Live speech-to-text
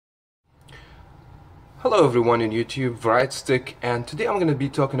Hello everyone in YouTube, Right Stick, and today I'm going to be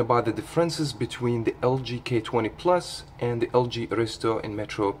talking about the differences between the LG K20 Plus and the LG Aristo in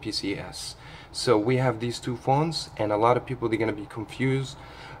Metro PCS. So we have these two phones, and a lot of people, they're going to be confused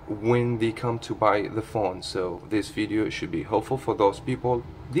when they come to buy the phone. So this video should be helpful for those people.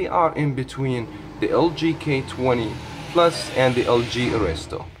 They are in between the LG K20 Plus and the LG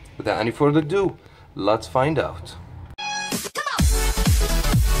Aristo. Without any further ado, let's find out.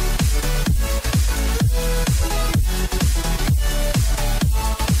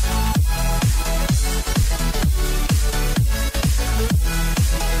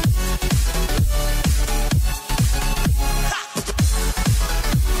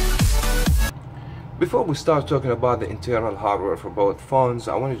 Before we start talking about the internal hardware for both phones,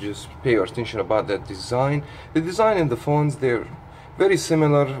 I want to just pay your attention about the design. The design in the phones, they're very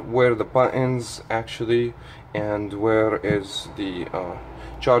similar, where the buttons actually and where is the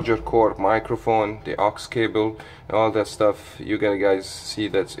charger cord, microphone, the aux cable, all that stuff. You guys see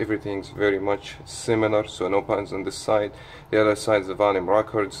that everything's very much similar. So no buttons on this side, the other side is the volume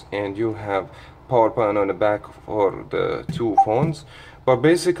records, and you have power button on the back for the two phones. But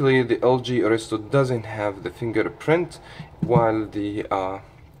basically the LG Aristo doesn't have the fingerprint, while the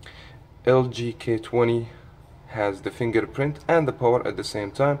LG K20 has the fingerprint and the power at the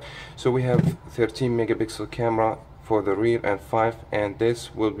same time. So we have 13 megapixel camera for the rear and 5, and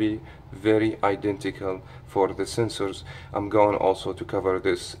this will be very identical for the sensors. I'm going also to cover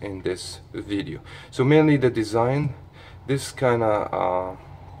this in this video. So mainly the design, this kind of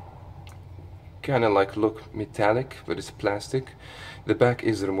like look metallic, but it's plastic. The back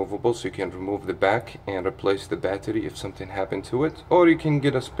is removable, so you can remove the back and replace the battery if something happened to it, or you can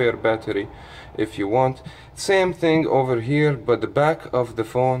get a spare battery if you want. Same thing over here, but the back of the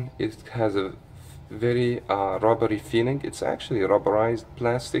phone, it has a very rubbery feeling. It's actually rubberized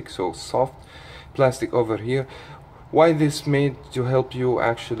plastic, so soft plastic over here. Why this made? To help you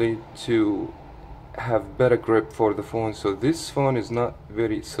actually to have better grip for the phone. So this phone is not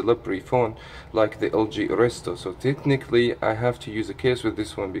very slippery phone like the LG Aristo. So technically I have to use a case with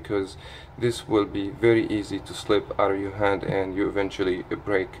this one, because this will be very easy to slip out of your hand and you eventually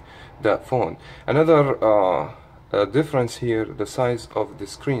break that phone. Another difference here, the size of the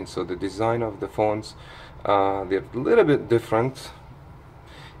screen. So the design of the phones, they're a little bit different,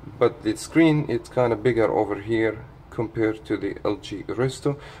 but the screen, it's kind of bigger over here compared to the LG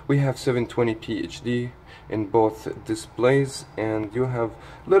Aristo. We have 720p HD in both displays, and you have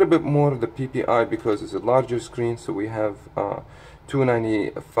a little bit more of the PPI because it's a larger screen. So we have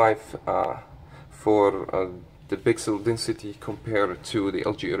 295 for the pixel density compared to the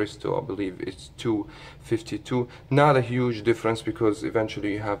LG Aristo. I believe it's 252. Not a huge difference, because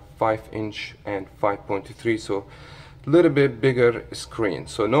eventually you have 5-inch and 5.3, so little bit bigger screen.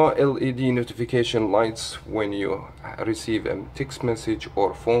 So no LED notification lights when you receive a text message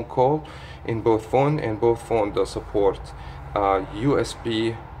or phone call in both phone, and both phone does support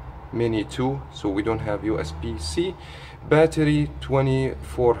USB Mini 2, so we don't have USB-C. Battery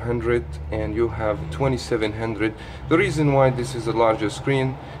 2400, and you have 2700. The reason why this is a larger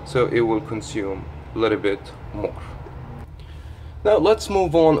screen, so it will consume a little bit more. Now let's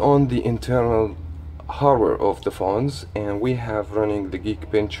move on the internal hardware of the phones, and we have running the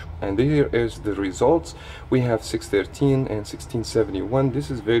Geekbench, and here is the results. We have 613 and 1671.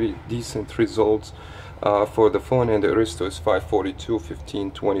 This is very decent results for the phone, and the Aristo is 542,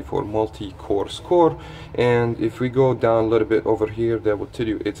 1524 multi-core score. And if we go down a little bit over here, that will tell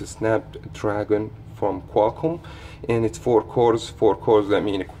you it's a Snapdragon from Qualcomm, and it's 4 cores. That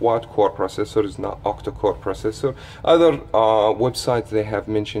mean a quad-core processor, is not octa-core processor. Other websites, they have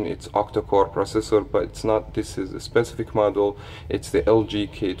mentioned it's octa-core processor, but it's not. This is a specific model. It's the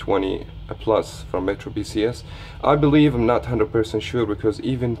LG K20 Plus from Metro PCS. I believe, I'm not 100% sure, because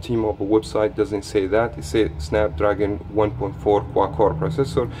even T-Mobile website doesn't say that. It says Snapdragon 1.4 quad-core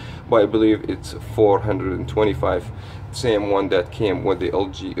processor, but I believe it's 425. Same one that came with the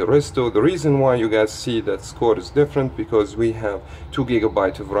LG Aristo. The reason why you guys see that score is different, because we have 2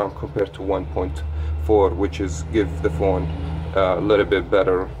 GB of RAM compared to 1.4, which is give the phone a little bit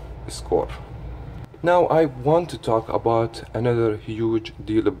better score. Now I want to talk about another huge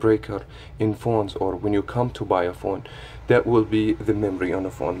deal breaker in phones, or when you come to buy a phone. That will be the memory on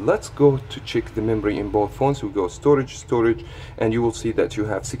the phone. Let's go to check the memory in both phones. We go storage, and you will see that you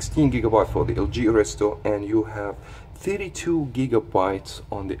have 16 GB for the LG Aristo, and you have 32 GB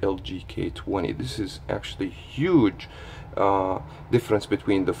on the LG K20. This is actually huge difference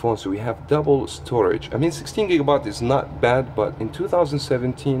between the phones. So we have double storage. I mean, 16 GB is not bad, but in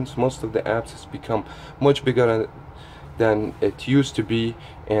 2017 most of the apps has become much bigger, and than it used to be,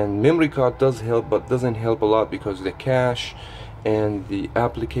 and memory card does help, but doesn't help a lot because the cache and the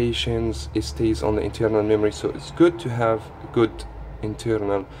applications, it stays on the internal memory. So it's good to have good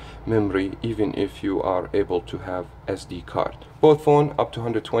internal memory even if you are able to have SD card. Both phone up to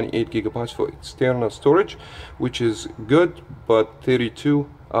 128 gigabytes for external storage, which is good, but 32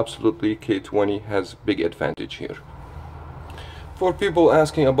 absolutely K20 has big advantage here. For people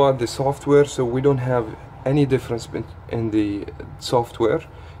asking about the software, so we don't have any difference in the software.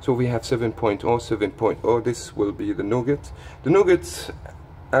 So we have 7.0, 7.0. This will be the Nougat. The Nougat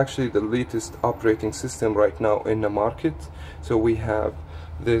actually the latest operating system right now in the market. So we have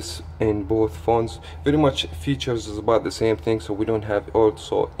this in both phones. Very much features is about the same thing. So we don't have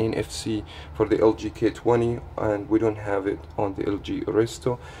also NFC for the LG K20, and we don't have it on the LG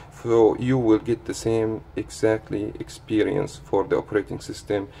Aristo. So you will get the same exactly experience for the operating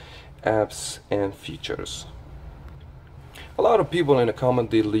system, apps and features. A lot of people in the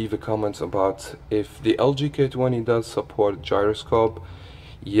comment, they leave a comments about if the LG K20 does support gyroscope.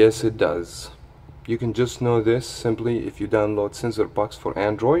 Yes, it does. You can just know this simply if you download Sensor Box for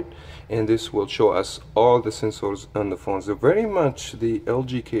Android, and this will show us all the sensors on the phones. So very much the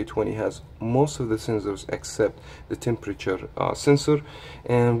LG K20 has most of the sensors except the temperature sensor,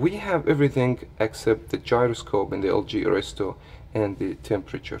 and we have everything except the gyroscope in the LG Aristo and the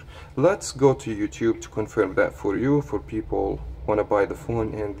temperature. Let's go to YouTube to confirm that for you, for people want to buy the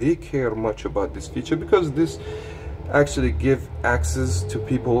phone and they care much about this feature, because this actually give access to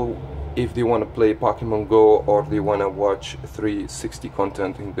people if they want to play Pokemon Go or they want to watch 360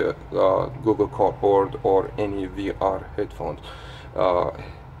 content in the Google Cardboard or any VR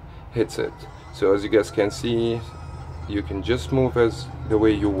headset. So as you guys can see, you can just move as the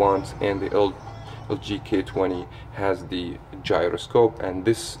way you want, and the LG K20 has the gyroscope, and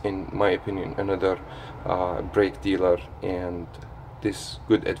this in my opinion another brake dealer, and this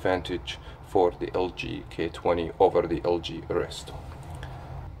good advantage for the LG K20 over the LG Aristo.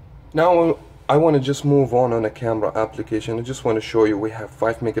 Now I want to just move on a camera application. I just want to show you we have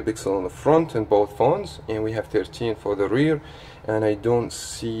 5 megapixel on the front in both phones, and we have 13 for the rear, and I don't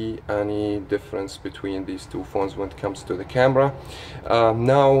see any difference between these two phones when it comes to the camera.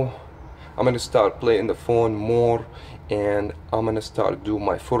 Now I'm going to start playing the phone more, and I'm going to start do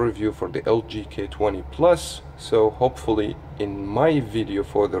my full review for the LG K20 Plus. So hopefully in my video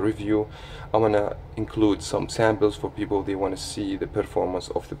for the review I'm going to include some samples for people they want to see the performance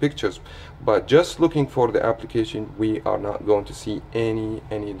of the pictures, but just looking for the application we are not going to see any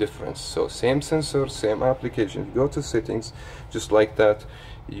difference. So same sensor, same application, you go to settings just like that,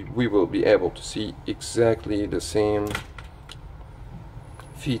 we will be able to see exactly the same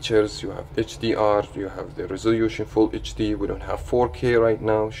features. You have HDR, you have the resolution full HD. We don't have 4K right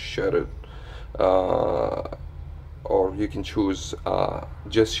now, shuttered, or you can choose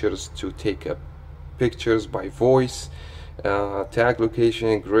gestures to take up pictures by voice, tag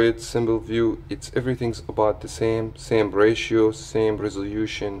location, grid, symbol view. It's everything's about the same ratio, same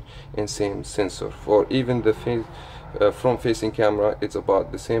resolution and same sensor. For even the front facing camera, it's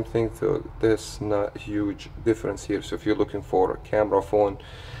about the same thing, so there's not a huge difference here. So if you're looking for a camera phone,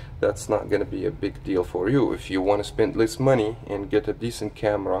 that's not going to be a big deal for you. If you want to spend less money and get a decent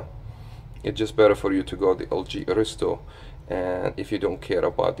camera, it's just better for you to go the LG Aristo, and if you don't care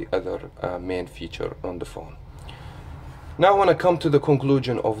about the other main feature on the phone. Now I want to come to the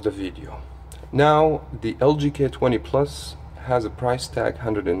conclusion of the video. Now the LG K20 Plus has a price tag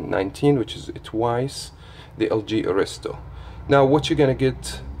 119, which is twice the LG Aristo. Now what you're gonna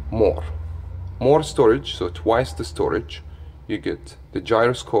get more storage, so twice the storage. You get the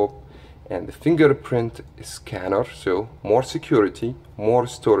gyroscope and the fingerprint scanner, so more security, more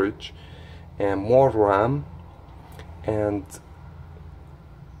storage and more RAM and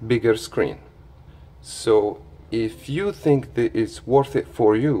bigger screen. So if you think that it's worth it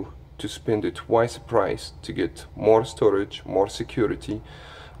for you to spend it twice the price to get more storage, more security,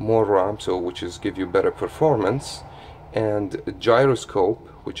 more RAM, so which is give you better performance, and gyroscope,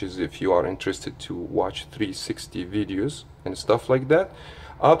 which is if you are interested to watch 360 videos and stuff like that,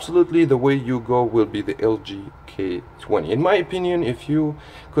 absolutely the way you go will be the LG K20. In my opinion, if you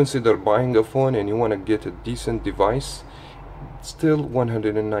consider buying a phone and you want to get a decent device, still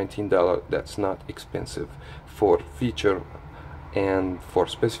 $119, that's not expensive for feature and for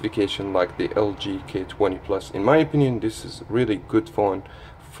specification like the LG K20 Plus. In my opinion, this is really good phone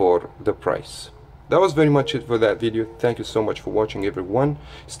for the price. That was very much it for that video. Thank you so much for watching, everyone.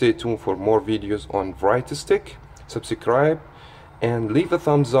 Stay tuned for more videos on Variety Stick. Subscribe and leave a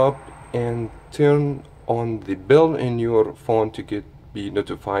thumbs up and turn on the bell in your phone to be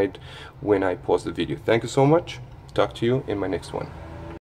notified when I post the video. Thank you so much. Talk to you in my next one.